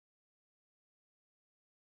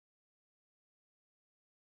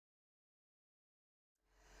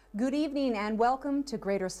Good evening and welcome to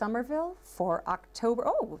Greater Somerville for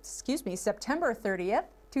September 30th,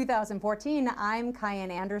 2014. I'm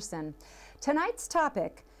KyAnn Anderson. Tonight's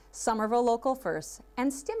topic, Somerville Local First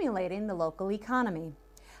and stimulating the local economy.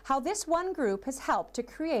 How this one group has helped to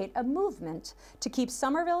create a movement to keep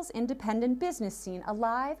Somerville's independent business scene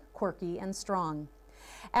alive, quirky, and strong.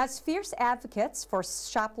 As fierce advocates for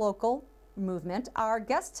Shop Local movement, our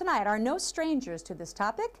guests tonight are no strangers to this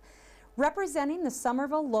topic. Representing the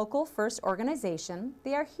Somerville Local First organization,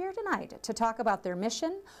 they are here tonight to talk about their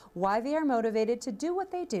mission, why they are motivated to do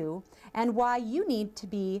what they do, and why you need to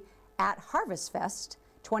be at Harvest Fest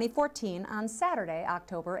 2014 on Saturday,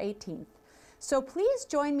 October 18th. So please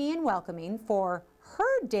join me in welcoming for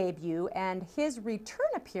her debut and his return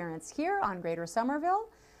appearance here on Greater Somerville,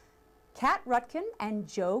 Kat Rutkin and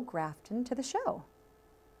Joe Grafton to the show.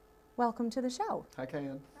 Welcome to the show. Hi,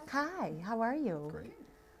 KyAnn. Hi, how are you? Great.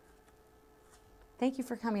 Thank you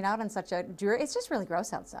for coming out on such a, it's just really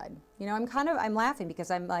gross outside. You know, I'm laughing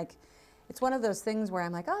because I'm like, it's one of those things where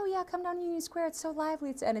I'm like, oh yeah, come down Union Square, it's so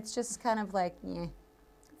lively, and it's just kind of like, yeah.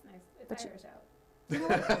 It's nice, it's Irish out. You know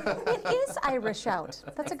what? It is Irish out.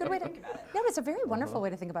 That's a good way to think about it. No, it's a very wonderful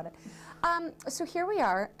way to think about it. So here we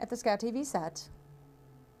are at the Scout TV set.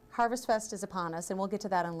 Harvest Fest is upon us, and we'll get to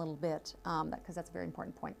that in a little bit, because that's a very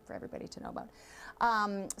important point for everybody to know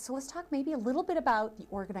about. So let's talk maybe a little bit about the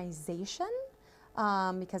organization.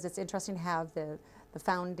 Because it's interesting to have the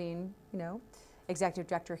founding, executive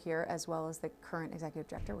director here as well as the current executive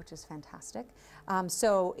director, which is fantastic.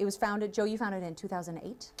 So it was founded, Joe, you founded it in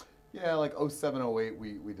 2008? Yeah, like 07, 08,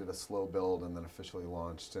 we did a slow build and then officially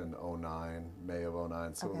launched in 09, May of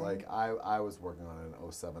 09. So like I was working on it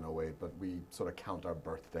in 07, 08, but we sort of count our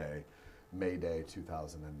birthday, May Day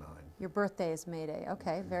 2009. Your birthday is May Day,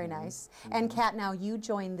 okay, very nice. And Kat, now you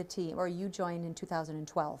joined the team, or you joined in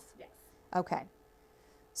 2012? Yes. Okay.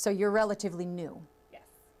 So you're relatively new. Yes.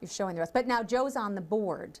 You're showing the rest. But now Joe's on the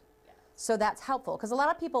board. Yes. So that's helpful. Because a lot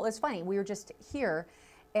of people, it's funny, we were just here,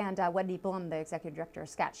 and Wendy Blum, the executive director of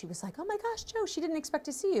SCAT, she was like, oh my gosh, Joe, she didn't expect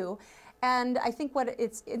to see you. And I think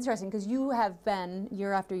it's interesting, because you have been,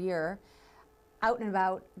 year after year, out and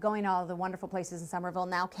about, going all the wonderful places in Somerville.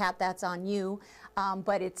 Now, Kat, that's on you.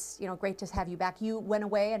 But it's great to have you back. You went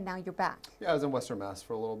away, and now you're back. Yeah, I was in Western Mass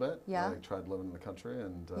for a little bit. Yeah. I tried living in the country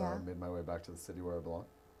and made my way back to the city where I belong.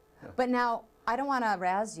 Yeah. But now, I don't want to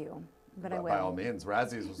razz you, but I will. By all means,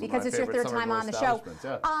 Razzies was because it's your third time on the show.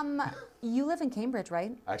 Yeah. You live in Cambridge,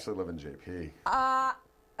 right? I actually live in JP.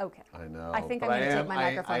 Okay. I know. I think I'm going to take my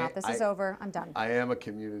microphone off. This is over. I'm done. I am a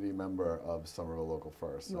community member of Somerville Local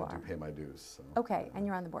First. You so are. I do pay my dues. So, okay, and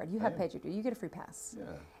you're on the board. You have paid your dues. You get a free pass. Yeah.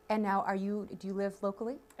 And now, do you live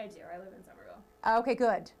locally? I do. I live in Somerville. Okay,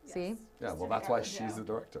 good. Yes. See? Yeah, well, that's why she's the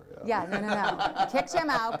director. Yeah, no. Kicked him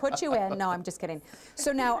out, put you in. No, I'm just kidding.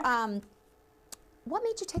 So now, what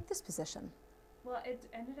made you take this position? Well, it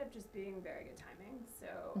ended up just being very good timing. So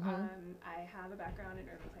I have a background in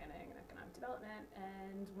urban planning and economic development,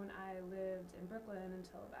 and when I lived in Brooklyn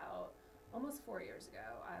until about almost 4 years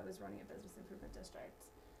ago, I was running a business improvement district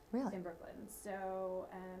in Brooklyn. So,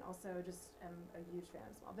 and also just am a huge fan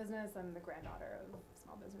of small business. I'm the granddaughter of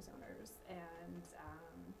small business owners, and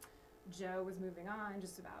Joe was moving on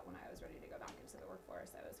just about when I was ready to go back into the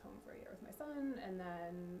workforce. I was home for a year with my son, and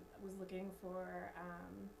then was looking for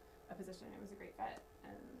a position. It was a great fit.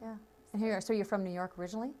 And yeah. And here, so you're from New York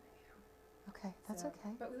originally? Okay, that's okay.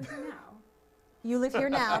 But we live here now. You live here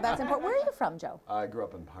now. That's important. Where are you from, Joe? I grew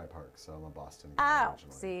up in High Park, so I'm a Boston guy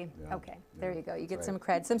originally. See, yeah. Okay, there you go. You get some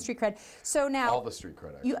cred, some street cred. So now all the street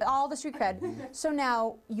cred. All the street cred. So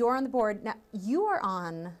now you're on the board. Now you are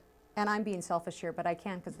on, and I'm being selfish here, but I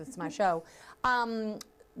can because it's my show. The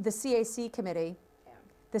CAC committee,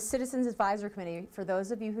 the Citizens Advisory Committee. For those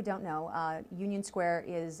of you who don't know, Union Square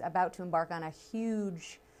is about to embark on a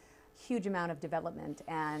huge amount of development,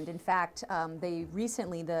 and in fact, they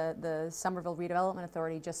recently, the Somerville Redevelopment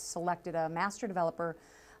Authority just selected a master developer,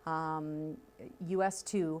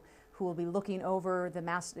 US2, who will be looking over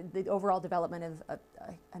the overall development of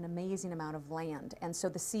an amazing amount of land. And so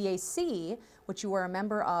the CAC, which you were a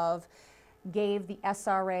member of, gave the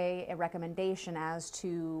SRA a recommendation as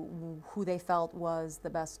to who they felt was the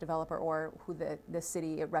best developer, or who the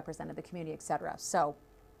city represented, the community, etc. So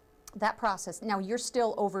that process, now you're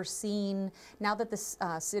still overseeing, now that the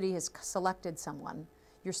city has selected someone,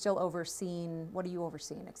 you're still overseeing, what are you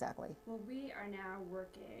overseeing exactly? Well, we are now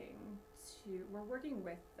working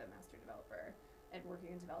with the master developer and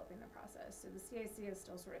working and developing the process. So the CAC is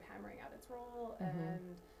still sort of hammering out its role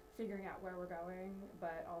and figuring out where we're going,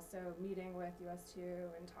 but also meeting with US2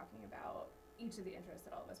 and talking about each of the interests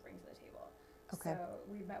that all of us bring to the table. Okay. So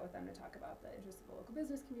we met with them to talk about the interests of the local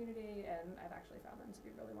business community, and I've actually found them to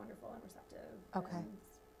be really wonderful and receptive. Okay. And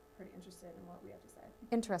pretty interested in what we have to say.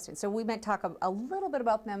 Interesting. So we might talk a little bit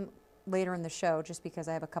about them later in the show, just because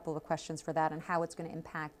I have a couple of questions for that and how it's going to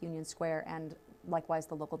impact Union Square and likewise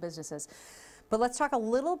the local businesses. But let's talk a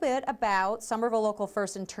little bit about Somerville Local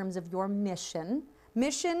First in terms of your mission.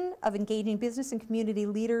 Mission of engaging business and community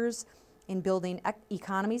leaders in building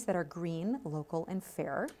economies that are green, local, and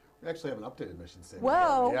fair. We actually have an updated mission statement.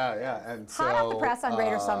 Whoa. Yeah. And Hot off the press on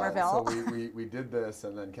Greater Somerville. So we did this,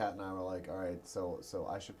 and then Kat and I were like, all right, so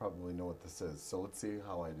I should probably know what this is. So let's see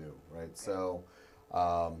how I do, right? Okay. So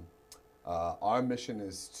our mission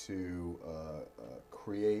is to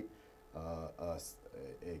create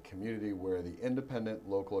a community where the independent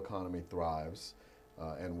local economy thrives,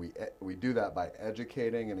 and we do that by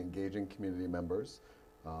educating and engaging community members,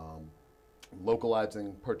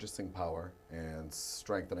 localizing purchasing power, and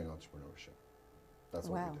strengthening entrepreneurship. That's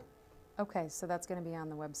what we do. Okay, so that's going to be on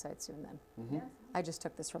the website soon then. Mm-hmm. Yes. I just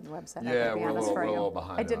took this from the website. Yeah, we're a little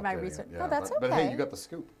behind. I did my research. Yeah, oh, that's okay. But hey, you got the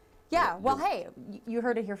scoop. Yeah, well, hey, you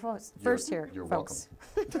heard it here first here, you're folks.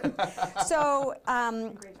 Welcome. So,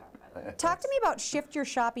 Great job, by the way. talk to me about Shift Your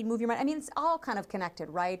Shopping, Move Your Money. I mean, it's all kind of connected,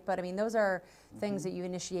 right? But I mean, those are things that you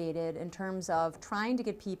initiated in terms of trying to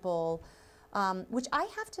get people, which I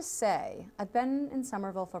have to say, I've been in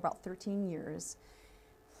Somerville for about 13 years.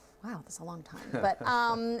 Wow, that's a long time. But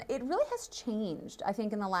it really has changed, I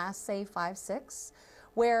think, in the last, say, 5, 6,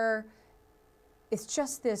 where it's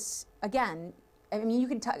just this, again, I mean, you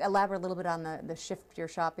can elaborate a little bit on the Shift Your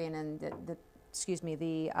Shopping and the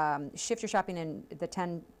Shift Your Shopping and the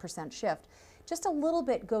 10% shift. Just a little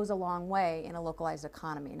bit goes a long way in a localized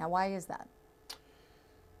economy. Now, why is that?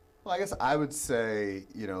 Well, I guess I would say,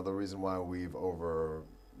 the reason why we've over,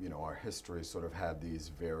 our history sort of had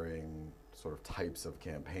these varying sort of types of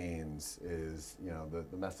campaigns is,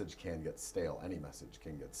 the message can get stale. Any message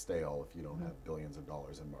can get stale if you don't have billions of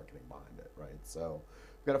dollars in marketing behind it, right? So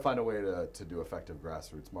we've got to find a way to do effective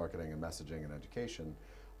grassroots marketing and messaging and education.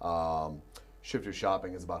 Shift Your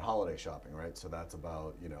Shopping is about holiday shopping, right? So that's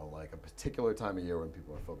about, like a particular time of year when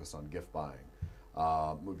people are focused on gift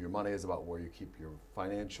buying. Move Your Money is about where you keep your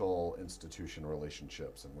financial institution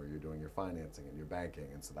relationships and where you're doing your financing and your banking,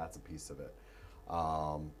 and so that's a piece of it.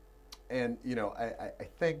 And I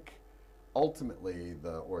think ultimately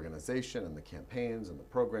the organization and the campaigns and the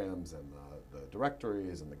programs and the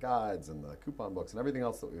directories and the guides and the coupon books and everything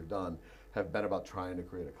else that we've done have been about trying to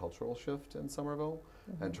create a cultural shift in Somerville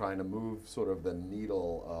and trying to move sort of the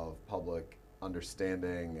needle of public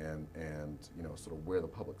understanding and sort of where the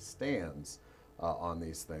public stands on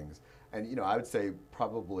these things. And I would say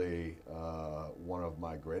probably one of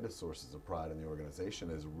my greatest sources of pride in the organization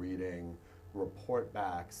is reading report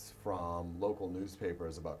backs from local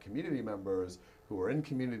newspapers about community members who are in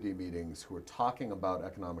community meetings who are talking about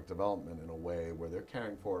economic development in a way where they're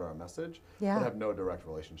carrying forward our message but have no direct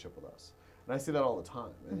relationship with us. And I see that all the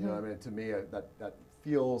time. And to me, that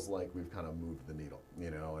feels like we've kind of moved the needle,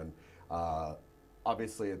 and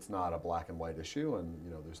obviously it's not a black and white issue, and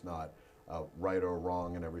there's not right or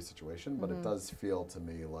wrong in every situation, but it does feel to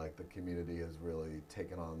me like the community has really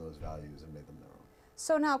taken on those values and made them their own.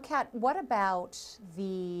 So now, Kat, what about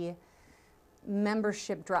the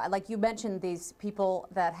membership drive? Like you mentioned, these people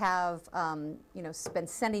that have, been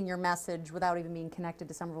sending your message without even being connected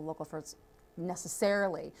to Somerville Local First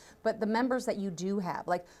necessarily, but the members that you do have,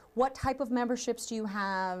 like what type of memberships do you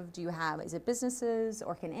have? Is it businesses,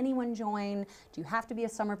 or can anyone join? Do you have to be a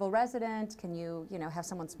Somerville resident? Can you, have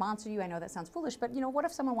someone sponsor you? I know that sounds foolish, but what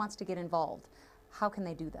if someone wants to get involved? How can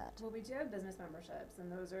they do that? Well, we do have business memberships,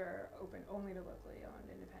 and those are open only to locally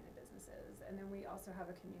owned independent businesses. And then we also have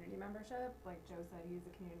a community membership. Like Joe said, he's a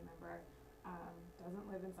community member,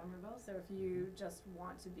 doesn't live in Somerville. So if you just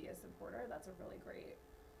want to be a supporter, that's a really great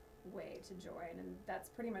way to join. And that's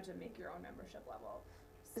pretty much a make your own membership level.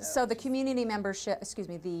 So the community membership,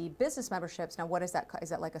 the business memberships, now what is that? Is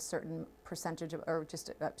that like a certain percentage of, or just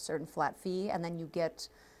a certain flat fee? And then you get,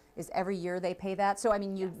 is every year they pay that? So I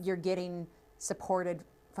mean, you're getting supported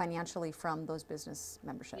financially from those business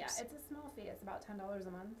memberships. Yeah, it's a small fee. It's about $10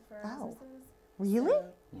 a month for businesses. Really?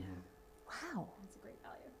 So, Wow. It's a great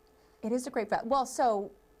value. It is a great value. Well,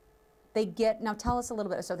 so they get, now tell us a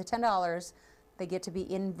little bit, so the $10, they get to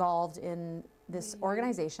be involved in this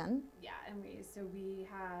organization. Yeah, and we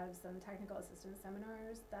have some technical assistance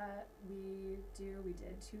seminars that we do. We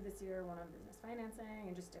did 2 this year, one on business financing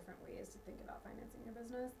and just different ways to think about financing your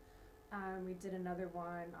business. We did another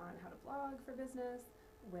one on how to blog for business.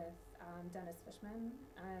 with Dennis Fishman,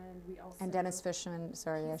 and we also. And Dennis Fishman,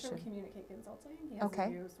 sorry, I he's from should. Communicate Consulting. He has Okay. a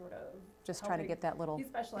new sort of Just trying to get that little. He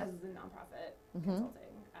specializes in nonprofit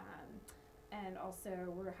consulting, and also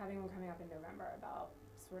we're having one coming up in November about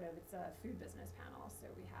sort of it's a food business panel. So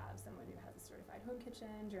we have someone who has a certified home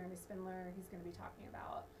kitchen, Jeremy Spindler. He's going to be talking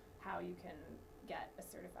about how you can get a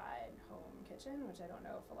certified home kitchen, which I don't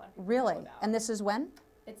know if a lot of people Really? know about. And this is when?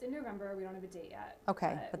 It's in November. We don't have a date yet.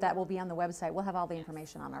 Okay, but that will be on the website. We'll have all the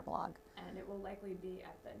information on our blog. And it will likely be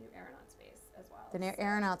at the new Aeronaut space as well. The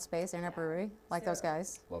Aeronaut space, Aeronaut Brewery, like those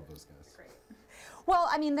guys. Love those guys. Great. Well,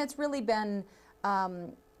 I mean, that's really been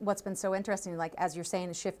what's been so interesting, like as you're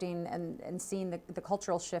saying, shifting and seeing the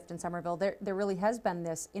cultural shift in Somerville. There really has been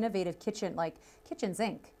this innovative kitchen, like Kitchens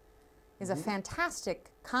Inc. is a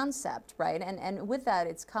fantastic concept, right? And with that,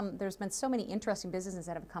 there's been so many interesting businesses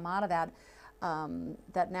that have come out of that.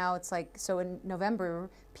 That now it's like, so in November,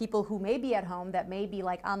 people who may be at home that may be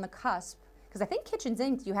like on the cusp, because I think Kitchens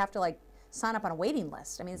Inc., you have to like sign up on a waiting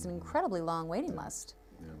list. I mean, it's an incredibly long waiting list,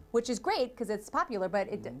 which is great because it's popular, but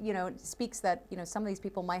it, it speaks that, some of these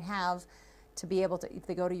people might have to be able to, if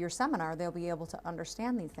they go to your seminar, they'll be able to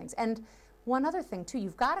understand these things. And one other thing too,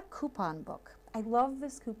 you've got a coupon book. I love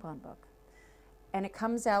this coupon book. And it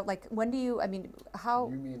comes out like, when do you, I mean, how?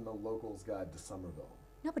 You mean the Local's Guide to Somerville?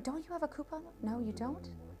 No, but don't you have a coupon book? No, you don't?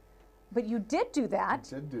 Anymore. But you did do that.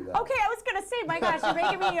 I did do that. Okay, I was going to say, my gosh, you're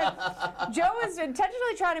making me, Joe is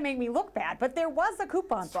intentionally trying to make me look bad, but there was a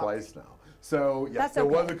coupon book. Twice now. So yes, That's there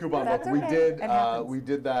was okay. a coupon That's book. okay. We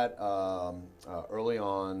did that early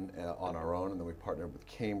on our own, and then we partnered with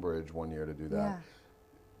Cambridge one year to do that. Yeah.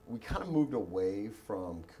 We kind of moved away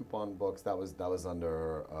from coupon books. That was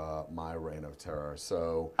under my reign of terror.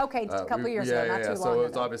 So Okay, just a couple years ago, not too long So it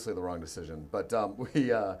was ago. obviously the wrong decision. But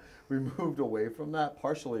we moved away from that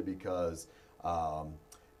partially because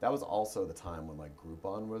that was also the time when like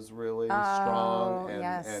Groupon was really strong, and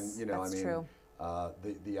yes, that's true.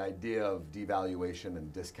 The idea of devaluation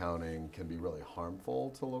and discounting can be really harmful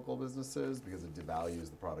to local businesses because it devalues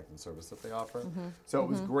the product and service that they offer. So it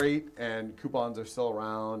was great, and coupons are still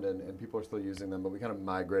around, and people are still using them, but we kind of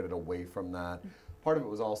migrated away from that. Part of it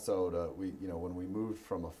was also when we moved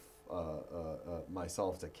from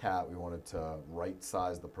myself to Kat, we wanted to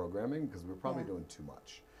right-size the programming because we were probably doing too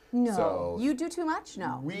much. No, So you do too much?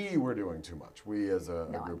 No. we were doing too much. We as a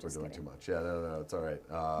No, I'm group were just doing kidding. too much. Yeah, no, it's all right.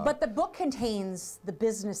 But the book contains the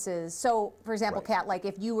businesses. So, for example, Right. Kat, like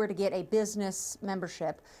if you were to get a business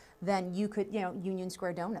membership, then you could, Union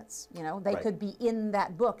Square Donuts, they Right. could be in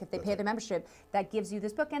that book if they That's pay right. the membership. That gives you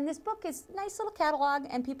this book, and this book is a nice little catalog,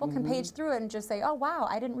 and people can page through it and just say, oh wow,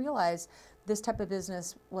 I didn't realize this type of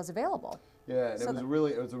business was available. Yeah, and So it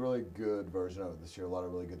was a really good version of it this year. A lot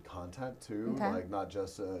of really good content too, Okay. like not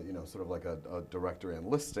just sort of like a directory and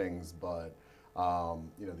listings, but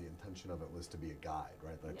the intention of it was to be a guide,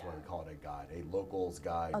 right? That's why we call it a guide, a local's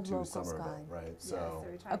guide A to local's Somerville, guide. right? So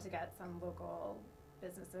we tried to get some local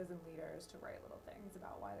businesses and leaders to write little things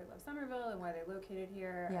about why they love Somerville and why they located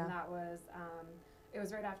here. Yeah. And that was, it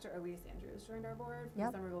was right after Elise Andrews joined our board for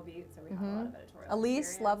Yep. the Somerville Beat, so we had a lot of editorial Elise,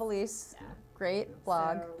 experience. love Elise. Yeah. Great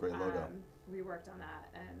blog. So, Great logo. We worked on that,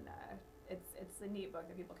 and it's a neat book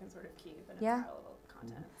that people can sort of keep, and it's Yeah. got a little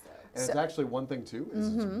content. So. And it's actually one thing too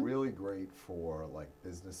is it's really great for like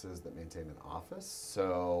businesses that maintain an office.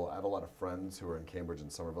 So I have a lot of friends who are in Cambridge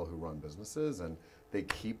and Somerville who run businesses, and they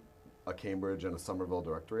keep a Cambridge and a Somerville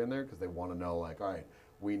directory in there because they want to know, like, all right,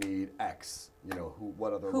 we need X.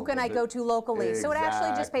 What other Who can I go to locally? So it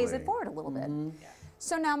actually just pays it Exactly. forward a little bit. Yeah.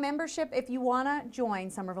 So now membership, if you want to join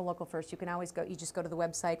Somerville Local First, you can always go, you just go to the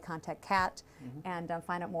website, contact Kat, and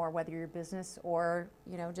find out more, whether you're a business or,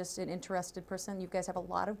 just an interested person. You guys have a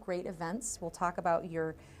lot of great events. We'll talk about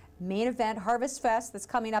your main event, Harvest Fest, that's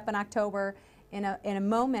coming up in October. In a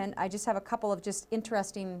moment, I just have a couple of just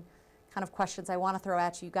interesting kind of questions I want to throw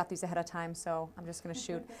at you. You got these ahead of time, so I'm just going to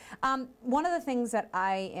shoot. One of the things that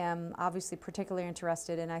I am obviously particularly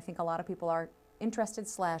interested in, I think a lot of people are interested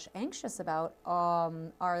 / anxious about,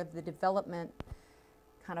 are the development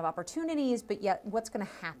kind of opportunities, but yet what's going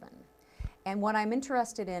to happen. And what I'm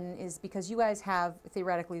interested in is, because you guys have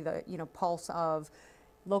theoretically the pulse of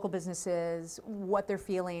local businesses, what they're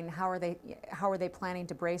feeling, how are they planning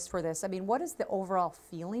to brace for this? I mean, what is the overall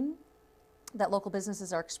feeling that local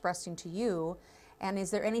businesses are expressing to you, and is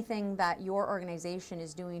there anything that your organization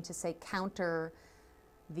is doing to say counter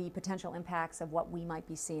the potential impacts of what we might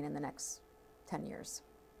be seeing in the next 10 years?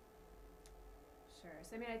 Sure.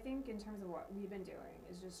 So I think in terms of what we've been doing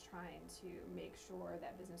is just trying to make sure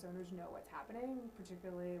that business owners know what's happening,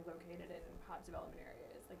 particularly located in hot development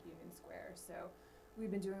areas like Union Square. So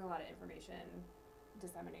we've been doing a lot of information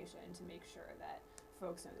dissemination to make sure that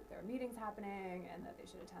folks know that there are meetings happening and that they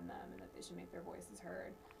should attend them and that they should make their voices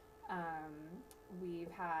heard. We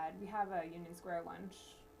have a Union Square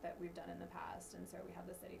lunch that we've done in the past, and so we have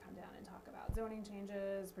the city come down and talk about zoning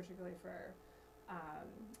changes, particularly for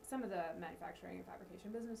some of the manufacturing and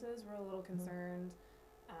fabrication businesses. We're a little concerned.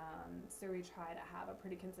 So we try to have a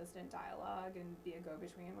pretty consistent dialogue and be a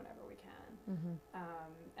go-between whenever we can.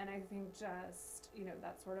 And I think just,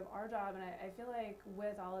 that's sort of our job. And I feel like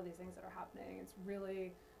with all of these things that are happening, it's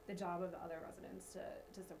really the job of the other residents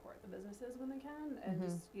to support the businesses when they can, and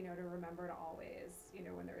just, to remember to always,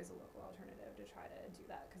 when there is a local alternative, to try to do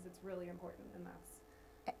that, because it's really important. And that's,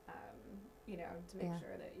 to make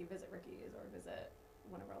sure that you visit Ricky's or visit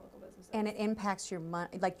one of our local businesses. And it impacts your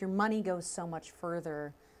money, like your money goes so much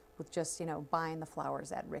further with just, buying the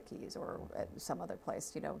flowers at Ricky's or at some other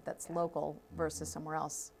place, that's local versus somewhere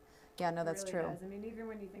else. Yeah, no, that's true. true. I mean, even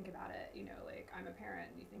when you think about it, like I'm a parent,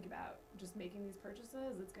 and you think about just making these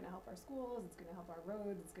purchases, it's going to help our schools, it's going to help our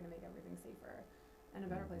roads, it's going to make everything safer and a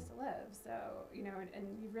better place to live. So,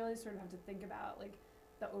 and you really sort of have to think about like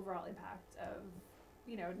the overall impact of,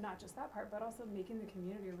 not just that part, but also making the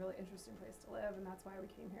community a really interesting place to live. And that's why we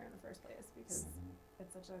came here in the first place, because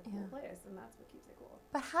it's such a cool place, and that's what keeps it cool.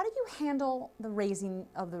 But how do you handle the raising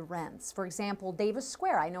of the rents? For example, Davis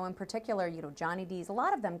Square, I know in particular, Johnny D's, a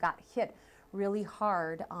lot of them got hit really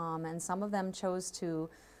hard, and some of them chose to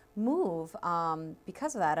move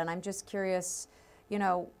because of that. And I'm just curious,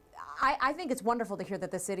 I think it's wonderful to hear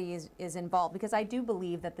that the city is involved, because I do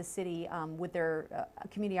believe that the city, with their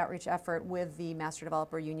community outreach effort with the master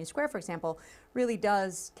developer Union Square, for example, really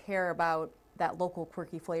does care about that local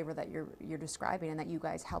quirky flavor that you're describing and that you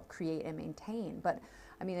guys help create and maintain. But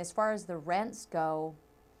I mean, as far as the rents go,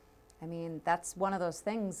 I mean, that's one of those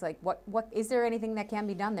things, like what is there anything that can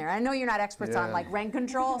be done there? I know you're not experts on like rent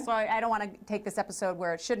control, so I don't want to take this episode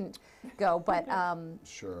where it shouldn't go, but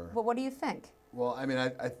sure. But what do you think? Well, I mean,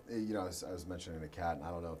 I was mentioning to Kat, and I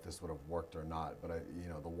don't know if this would have worked or not, but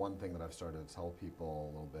the one thing that I've started to tell people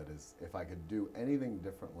a little bit is if I could do anything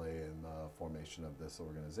differently in the formation of this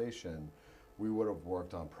organization, we would have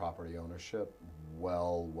worked on property ownership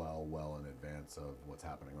well in advance of what's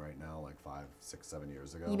happening right now, like 5, 6, 7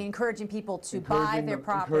 years ago. You mean encouraging people to buy their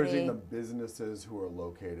property? Encouraging the businesses who are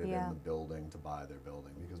located in the building to buy their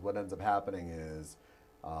building, because what ends up happening is,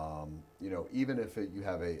 even if you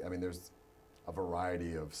have there's a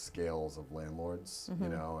variety of scales of landlords,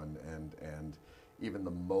 and even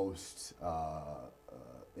the most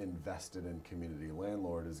invested in community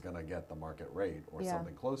landlord is going to get the market rate or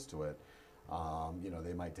something close to it.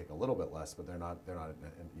 They might take a little bit less, but they're not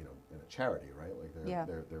in a charity, right? Like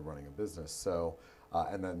they're running a business. So,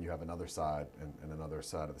 and then you have another side and another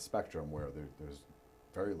side of the spectrum where there's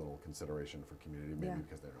very little consideration for community, maybe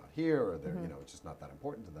because they're not here or they're it's just not that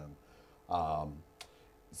important to them.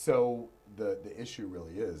 So the issue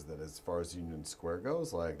really is that as far as Union Square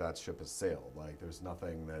goes, like that ship has sailed. Like there's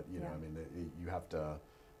nothing that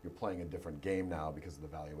you're playing a different game now because of the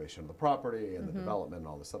valuation of the property and the development and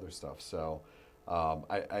all this other stuff. So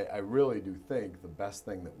I really do think the best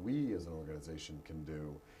thing that we as an organization can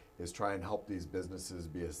do is try and help these businesses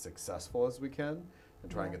be as successful as we can, and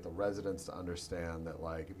try and get the residents to understand that,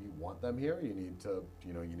 like, if you want them here, you need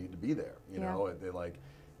to be there. They like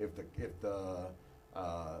if the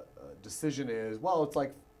decision is, well, it's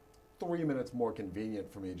like 3 minutes more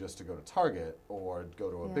convenient for me just to go to Target or go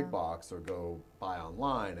to a big box or go buy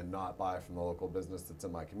online and not buy from the local business that's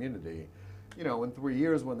in my community. In 3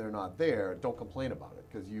 years when they're not there, don't complain about it,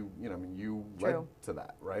 because you led to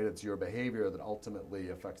that, right? It's your behavior that ultimately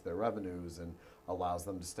affects their revenues and allows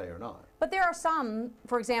them to stay or not. But there are some,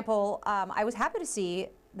 for example, I was happy to see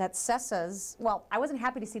that Sessa's, well, I wasn't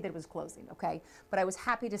happy to see that it was closing, okay? But I was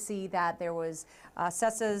happy to see that there was,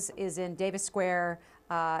 Sessa's is in Davis Square,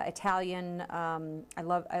 Italian, I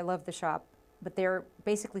love the shop, but they're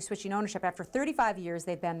basically switching ownership. After 35 years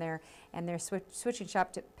they've been there, and they're switching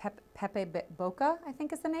shop to Pepe Bocca, I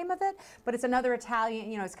think is the name of it. But it's another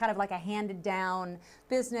Italian, it's kind of like a handed down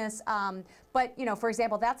business. But for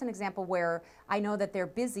example, that's an example where I know that they're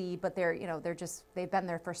busy, but they've been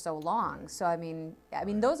there for so long. So I mean,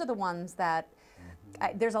 those are the ones that,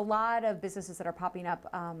 there's a lot of businesses that are popping up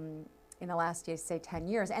in the last, say, 10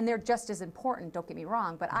 years, and they're just as important, don't get me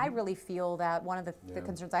wrong, but I really feel that one of the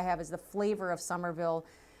concerns I have is the flavor of Somerville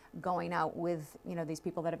going out with, these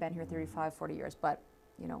people that have been here 35, 40 years, but,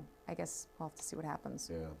 I guess we'll have to see what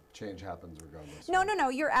happens. Yeah, change happens regardless. No,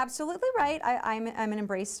 you're absolutely right. I'm an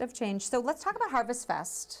embracer of change. So let's talk about Harvest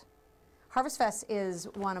Fest. Harvest Fest is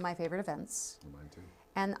one of my favorite events. Mine too.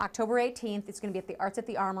 And October 18th, it's going to be at the Arts at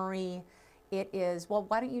the Armory. it is, well,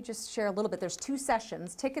 why don't you just share a little bit? There's 2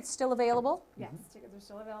 sessions. Tickets still available? Yes, tickets are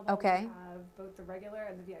still available. Okay. We have both the regular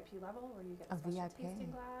and the VIP level where you get a special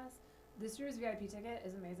tasting glass. This year's VIP ticket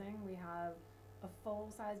is amazing. We have a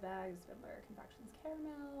full-size bag of Spindler Confections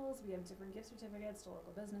caramels. We have different gift certificates to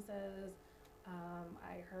local businesses.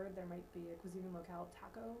 I heard there might be a Cuisine Locale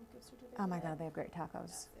taco gift certificate. Oh my God, they have great tacos.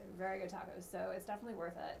 Yes, they're very good tacos, so it's definitely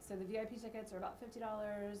worth it. So the VIP tickets are about $50.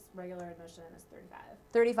 Regular admission is $35.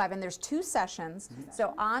 35, and there's 2 sessions.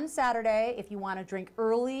 So on Saturday, if you want to drink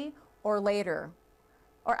early or later,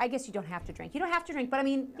 or I guess you don't have to drink. You don't have to drink, but I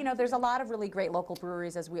mean, you know, there's a lot of really great local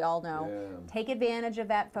breweries, as we all know. Yeah. Take advantage of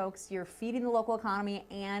that, folks. You're feeding the local economy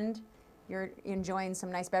and you're enjoying some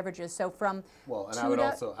nice beverages. So from well, and I would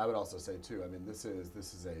also say too. I mean, this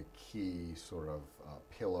is a key sort of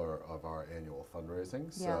pillar of our annual fundraising.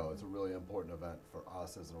 So it's a really important event for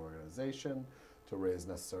us as an organization to raise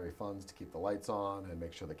necessary funds to keep the lights on and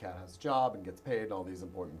make sure the cat has a job and gets paid and all these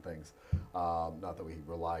important things. Not that we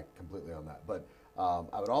rely completely on that, but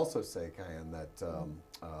I would also say, KyAnn, that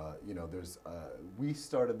you know, we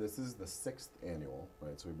started. This is the 6th annual,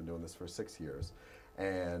 right? So we've been doing this for 6 years.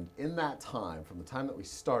 And in that time, from the time that we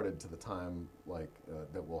started to the time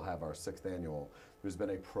that we'll have our 6th annual, there's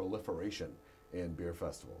been a proliferation in beer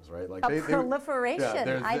festivals, right? Like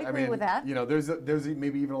proliferation. I'd agree with that. You know, there's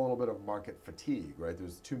maybe even a little bit of market fatigue, right?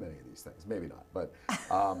 There's too many of these things, maybe not, but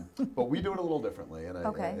but we do it a little differently. And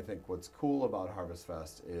I think what's cool about Harvest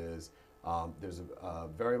Fest is there's a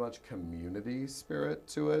very much community spirit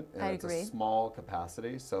to it, and it's a small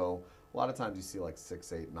capacity. So a lot of times you see like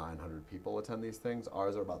 600, 800, 900 people attend these things.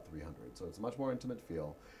 Ours are about 300, so it's a much more intimate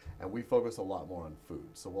feel, and we focus a lot more on food.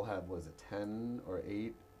 So we'll have, what is it, 10 or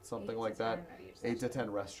 8, something like that, 8 to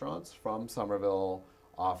 10 restaurants from Somerville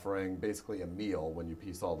offering basically a meal when you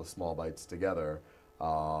piece all the small bites together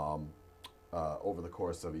over the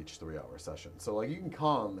course of each 3-hour session. So like you can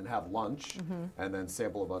come and have lunch and then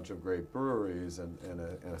sample a bunch of great breweries and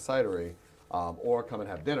a cidery. Or come and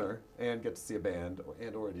have dinner and get to see a band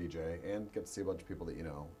or a DJ and get to see a bunch of people that you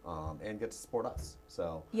know and get to support us.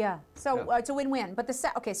 So it's a win-win. But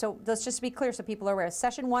okay, so let's just be clear so people are aware.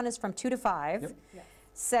 Session 1 is from 2 to 5. Yep. Yes.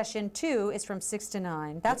 Session 2 is from 6 to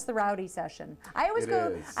 9. That's the rowdy session. I always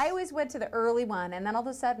went to the early one, and then all of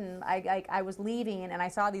a sudden I was leaving and I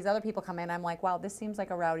saw these other people come in. I'm like, wow, this seems like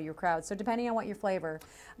a rowdier crowd. So depending on what your flavor,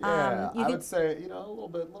 I would say, you know, a little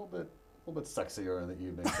bit sexier in the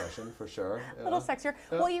evening session for sure. A little sexier.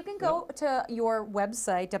 Well, you can go to your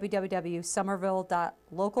website,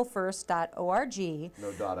 www.somerville.localfirst.org.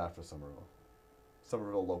 No dot after Somerville.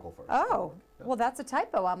 Somerville Local First. Oh, well, that's a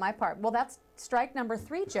typo on my part. Well, that's strike number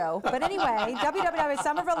 3, Joe. But anyway,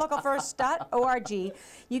 www.somervillelocalfirst.org.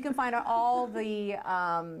 You can find out all the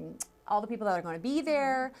people that are going to be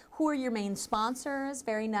there. Who are your main sponsors?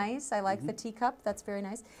 Very nice. I like the teacup. That's very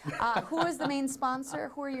nice. Who is the main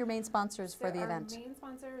sponsor? Who are your main sponsors for the event? Our main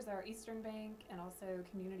sponsors are Eastern Bank and also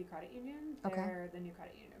Community Credit Union. They're the new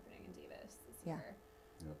credit union opening in Davis this year.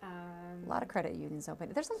 Yep. A lot of credit unions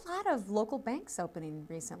opening. There's a lot of local banks opening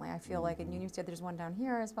recently. I feel like in Union State, there's one down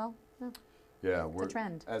here as well. No. Yeah, it's a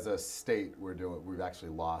trend. As a state, we've actually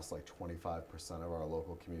lost like 25% of our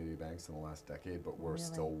local community banks in the last decade, but we're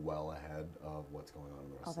still well ahead of what's going on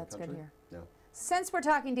in the rest of the country. Oh, that's good here. Yeah. Since we're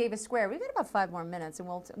talking Davis Square, we've got about 5 more minutes, and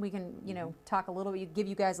we can talk a little bit, give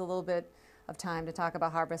you guys a little bit of time to talk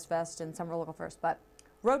about Harvest Fest and Somerville Local First. But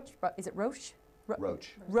Roach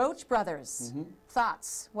Brothers.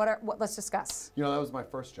 Thoughts? Let's discuss. You know, that was my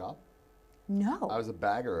first job. No. I was a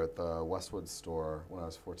bagger at the Westwood store when I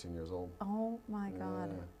was 14 years old. Oh my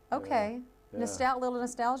God. Okay. Yeah. Little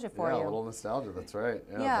nostalgia for you. Yeah, a little nostalgia. That's right.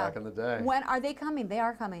 Yeah, back in the day. When are they coming? They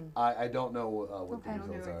are coming. I don't know what the I don't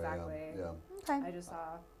know details exactly. are. Yeah. Okay. I just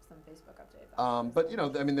saw some Facebook updates. But you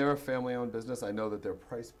know, I mean, they're a family-owned business. I know that their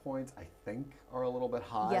price points, I think, are a little bit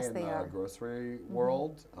high in the grocery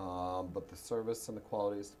world. But the service and the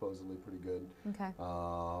quality is supposedly pretty good. Okay.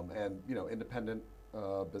 And you know, independent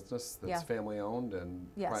business that's family-owned and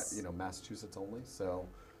Massachusetts only. So.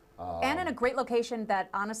 And in a great location that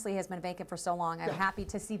honestly has been vacant for so long. I'm happy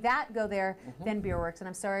to see that go there than Beerworks. And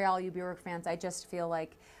I'm sorry, all you Beerworks fans. I just feel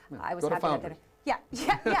like I was happy that. Yeah,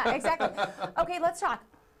 exactly. Okay, let's talk.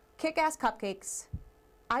 Kick-ass cupcakes.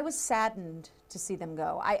 I was saddened to see them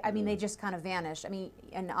go. I mean, they just kind of vanished. I mean,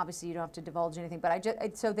 and obviously you don't have to divulge anything, but I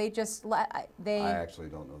actually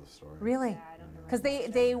don't know the story. Really? Yeah, I don't know. Because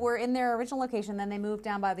they were in their original location, then they moved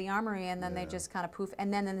down by the Armory, and then they just kind of poof.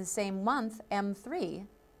 And then in the same month, M3.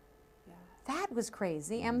 That was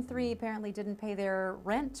crazy. M3 apparently didn't pay their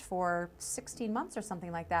rent for 16 months or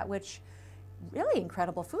something like that, which really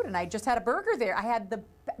incredible food. And I just had a burger there. I had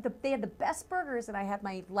they had the best burgers, and I had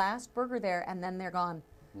my last burger there, and then they're gone.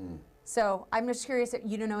 Hmm. So I'm just curious if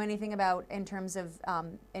you don't know anything about in terms of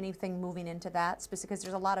anything moving into that, because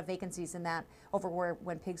there's a lot of vacancies in that over where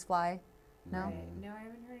when pigs fly. No. Right. No, I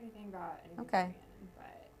haven't heard anything about anything. Okay. Going in,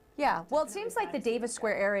 but Yeah. Well, it definitely seems like the glad to Davis look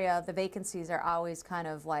Square at it. area, the vacancies are always kind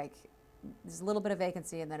of like there's a little bit of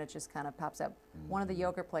vacancy, and then it just kind of pops up. One of the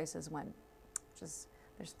yogurt places went. There's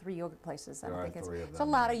 3 yogurt places. I There don't are think it's 3 of a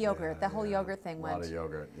them. lot of yogurt. Yeah, The whole yeah. yogurt thing went. A lot of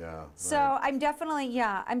yogurt, yeah. So right. I'm definitely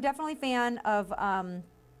a fan of.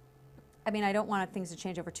 I mean, I don't want things to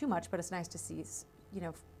change over too much, but it's nice to see,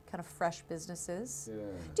 kind of fresh businesses. Yeah.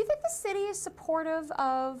 Do you think the city is supportive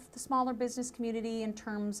of the smaller business community in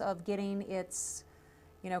terms of getting its,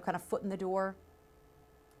 kind of foot in the door?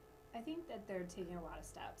 I think that they're taking a lot of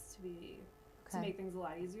steps to Okay. make things a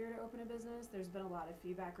lot easier to open a business. There's been a lot of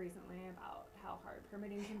feedback recently about how hard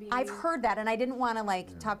permitting can be. I've heard that, and I didn't want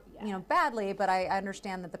to talk, Yeah. badly, but I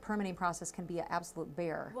understand that the permitting process can be an absolute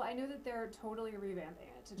bear. Well, I know that they're totally revamping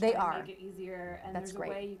it to They try are. and make it easier, and That's there's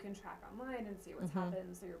great. a way you can track online and see what's Mhm.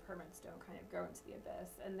 happened, so your permits don't kind of go into the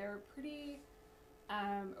abyss. And they're pretty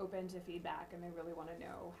open to feedback, and they really want to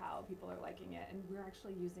know how people are liking it. And we're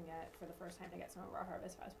actually using it for the first time to get some of our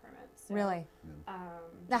Harvest Fest permits. So, Really? Now,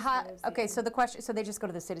 Now, okay, so the question, so they just go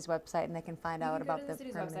to the city's website and they can find out about the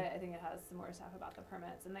city's permitting. website. I think it has some more stuff about the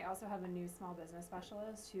permits, and they also have a new small business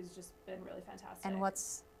specialist who's just been really fantastic. And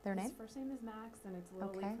what's their His name? first name is Max, and it's a little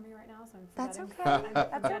Okay. late for me right now, so I'm That's forgetting. okay. I'm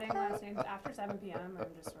That's forgetting okay. last names after 7 p.m.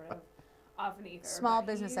 I'm just sort of off in the ether. Small but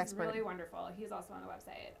business he's expert. Really wonderful. He's also on the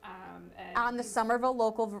website. And On the he's- Somerville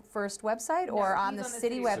Local First website No, or on he's the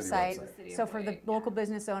city City website? website. City So for the employee, local yeah.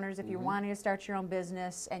 business owners, if you're Mhm. wanting to start your own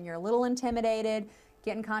business and you're a little intimidated,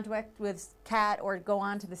 get in contact with Kat or go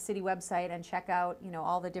on to the city website and check out,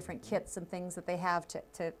 all the different kits and things that they have to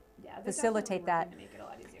Yeah, they're facilitate definitely that. working to make it a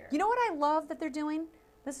lot easier. You know what I love that they're doing?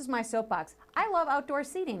 This is my soapbox. I love outdoor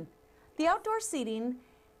seating. The outdoor seating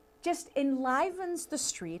just enlivens the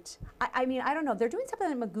street. I mean, I don't know. They're doing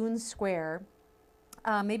something at Magoon Square.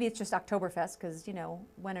 Maybe it's just Oktoberfest because,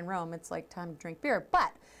 when in Rome, it's like time to drink beer.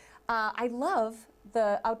 But I love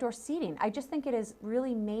the outdoor seating. I just think it has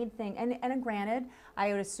really made things, and granted,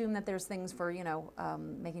 I would assume that there's things for,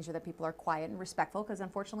 making sure that people are quiet and respectful because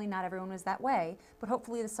unfortunately not everyone is that way, but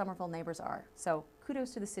hopefully the Somerville neighbors are. So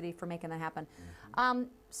kudos to the city for making that happen.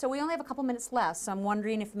 So we only have a couple minutes left, so I'm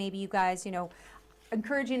wondering if maybe you guys,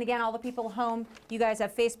 encouraging again all the people at home, you guys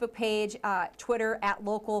have Facebook page, Twitter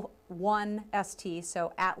 @local1st,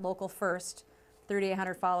 so @local1st,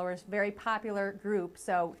 3,800 followers, very popular group.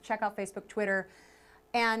 So check out Facebook, Twitter,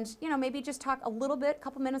 and maybe just talk a little bit,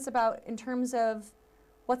 couple minutes about in terms of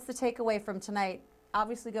what's the takeaway from tonight.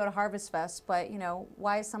 Obviously go to Harvest Fest, but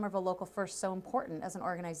why is Somerville Local First so important as an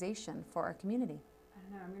organization for our community? I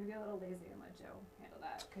don't know. I'm going to be a little lazy and let Joe handle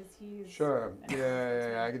that because he's Sure. an Yeah,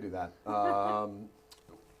 expert I too. could do that.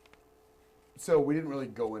 So we didn't really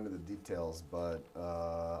go into the details, but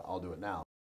I'll do it now.